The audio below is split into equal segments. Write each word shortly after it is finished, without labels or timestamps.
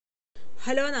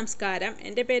Hello നമസ്കാരം,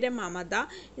 എൻ്റെ പേര് മമത.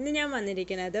 ഇന്ന് ഞാൻ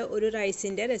വന്നിരിക്കുന്നത് ഒരു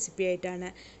റൈസിൻ്റെ റെസിപ്പി ആയിട്ടാണ്.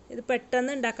 ഇത്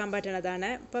പെട്ടെന്ന് ഉണ്ടാക്കാൻ പറ്റുന്നതാണ്.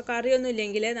 ഇപ്പോൾ കറിയൊന്നും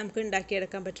ഇല്ലെങ്കിൽ നമുക്ക്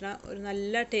ഉണ്ടാക്കിയെടുക്കാൻ പറ്റുന്ന ഒരു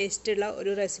നല്ല ടേസ്റ്റുള്ള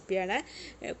ഒരു റെസിപ്പിയാണ്.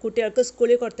 കുട്ടികൾക്ക്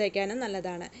സ്കൂളിൽ കൊടുത്തേക്കാനും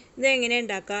നല്ലതാണ്. ഇത് എങ്ങനെ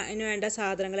ഉണ്ടാക്കുക, അതിന് വേണ്ട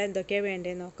സാധനങ്ങൾ എന്തൊക്കെയാണ്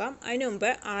വേണ്ടതെന്ന് നോക്കാം. അതിന് മുമ്പ്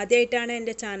ആദ്യമായിട്ടാണ്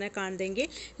എൻ്റെ ചാനൽ കാണുന്നതെങ്കിൽ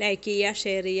ലൈക്ക് ചെയ്യുക,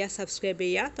 ഷെയർ ചെയ്യുക, സബ്സ്ക്രൈബ്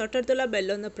ചെയ്യുക. തൊട്ടടുത്തുള്ള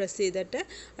ബെല്ലൊന്ന് പ്രസ് ചെയ്തിട്ട്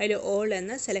അതിൽ ഓൾ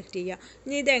എന്ന് സെലക്ട് ചെയ്യുക.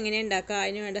 ഇനി ഇത് എങ്ങനെ ഉണ്ടാക്കുക,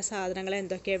 അതിന് വേണ്ട സാധനങ്ങൾ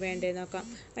എന്തൊക്കെയാണ് വേണ്ടതെന്ന് നോക്കാം.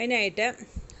 അതിനായിട്ട്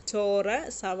ചോറ്,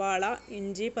 സവാള,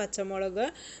 ഇഞ്ചി, പച്ചമുളക്,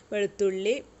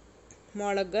 വെളുത്തുള്ളി,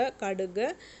 മുളക്, കടുക്,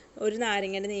 ഒരു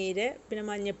നാരങ്ങയുടെ നീര്, പിന്നെ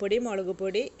മഞ്ഞൾപ്പൊടി, മുളക്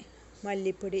പൊടി,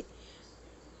 മല്ലിപ്പൊടി,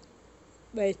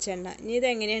 വെളിച്ചെണ്ണ. ഇനി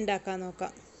ഇതെങ്ങനെയാണ് ഉണ്ടാക്കാൻ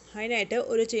നോക്കാം. അതിനായിട്ട്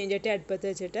ഒരു ചീഞ്ചട്ടി അടുപ്പത്ത്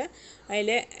വെച്ചിട്ട് അതിൽ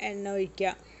എണ്ണ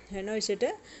ഒഴിക്കുക. എണ്ണ ഒഴിച്ചിട്ട്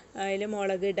അതിൽ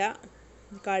മുളകിടുക,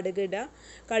 കടുകിടുക.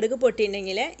 കടുക്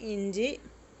പൊട്ടിയിട്ടുണ്ടെങ്കിൽ ഇഞ്ചി,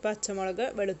 പച്ചമുളക്,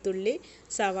 വെളുത്തുള്ളി,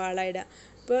 സവാള ഇടുക.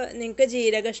 ഇപ്പോൾ നിങ്ങൾക്ക്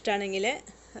ജീരകം ഇഷ്ടമാണെങ്കിൽ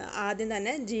ആദ്യം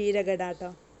തന്നെ ജീരകം ഇടാം കേട്ടോ.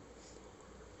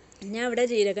 ഞാൻ ഇവിടെ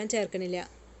ജീരകം ചേർക്കണില്ല.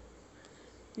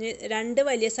 2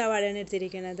 വലിയ സവാളയാണ്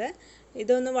എടുത്തിരിക്കുന്നത്.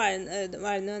 ഇതൊന്ന്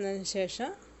വഴന്നു വന്നതിന് ശേഷം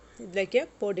ഇതിലേക്ക്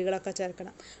പൊടികളൊക്കെ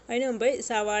ചേർക്കണം. അതിന് മുമ്പ്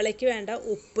സവാളയ്ക്ക് വേണ്ട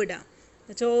ഉപ്പിടാം.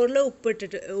 ചോറിൽ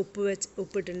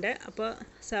ഉപ്പിട്ടുണ്ട്.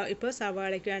 ഇപ്പോൾ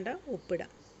സവാളയ്ക്ക് വേണ്ട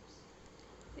ഉപ്പിടാം.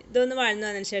 ഇതൊന്ന് വഴന്നു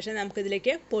വന്നതിന് ശേഷം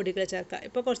നമുക്കിതിലേക്ക് പൊടികൾ ചേർക്കാം.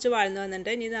 ഇപ്പോൾ കുറച്ച് വഴന്നു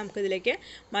വന്നിട്ടുണ്ട്. ഇനി നമുക്കിതിലേക്ക്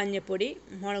മഞ്ഞൾപ്പൊടി,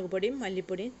 മുളക് പൊടിയും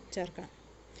മല്ലിപ്പൊടിയും ചേർക്കണം.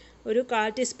 ഒരു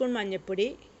 1/4 ടീസ്പൂൺ മഞ്ഞൾപ്പൊടി,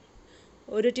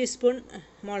 1 ടീസ്പൂൺ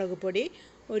മുളക് പൊടി,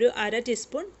 ഒരു 1/2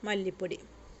 ടീസ്പൂൺ മല്ലിപ്പൊടി.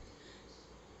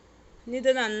 ഇനി ഇത്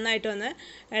നന്നായിട്ടൊന്ന്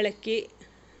ഇളക്കി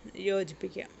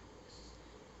യോജിപ്പിക്കുക.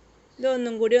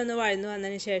 ഇതൊന്നും കൂടി ഒന്ന് വഴന്നു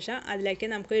വന്നതിന് ശേഷം അതിലേക്ക്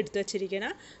നമുക്ക് എടുത്തു വച്ചിരിക്കുന്ന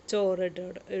ചോറ്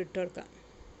ഇട്ട് കൊടുക്കാം.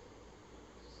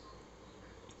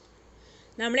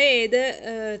 നമ്മൾ ഏത്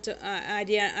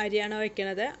അരിയാണോ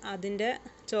വയ്ക്കണത് അതിൻ്റെ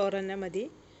ചോറ് തന്നെ മതി.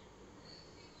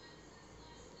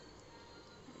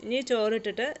 ഇനി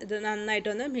ചോറിട്ടിട്ട് ഇത്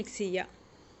നന്നായിട്ടൊന്ന് മിക്സ് ചെയ്യുക.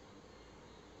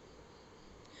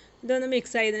 ഇതൊന്ന്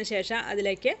മിക്സ് ആയതിനു ശേഷം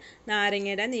അതിലേക്ക്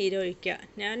നാരങ്ങയുടെ നീര് ഒഴിക്കുക.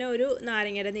 ഞാനൊരു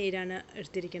നാരങ്ങയുടെ നീരാണ്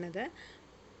എടുത്തിരിക്കുന്നത്.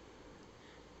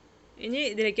 ഇനി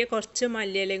ഇതിലേക്ക് കുറച്ച്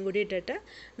മല്ലിയിലയും കൂടി ഇട്ടിട്ട്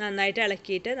നന്നായിട്ട്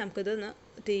ഇളക്കിയിട്ട് നമുക്കിതൊന്ന്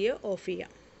തീ ഓഫ്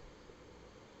ചെയ്യാം.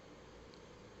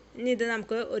 ഇനി ഇത്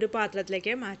നമുക്ക് ഒരു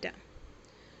പാത്രത്തിലേക്ക് മാറ്റാം.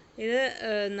 ഇത്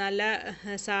നല്ല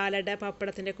സാലഡ്,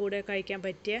 പപ്പടത്തിൻ്റെ കൂടെ കഴിക്കാൻ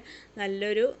പറ്റിയ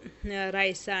നല്ലൊരു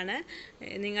റൈസാണ്.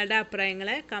 നിങ്ങളുടെ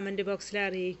അഭിപ്രായങ്ങളെ കമൻറ്റ് ബോക്സിൽ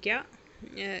അറിയിക്കുക.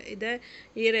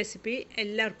 ഈ റെസിപ്പി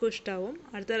എല്ലാവർക്കും ഇഷ്ടമാവും.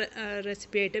 അടുത്ത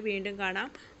റെസിപ്പി ആയിട്ട് വീണ്ടും കാണാം.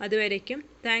 അതുവരേക്കും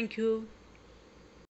താങ്ക് യു.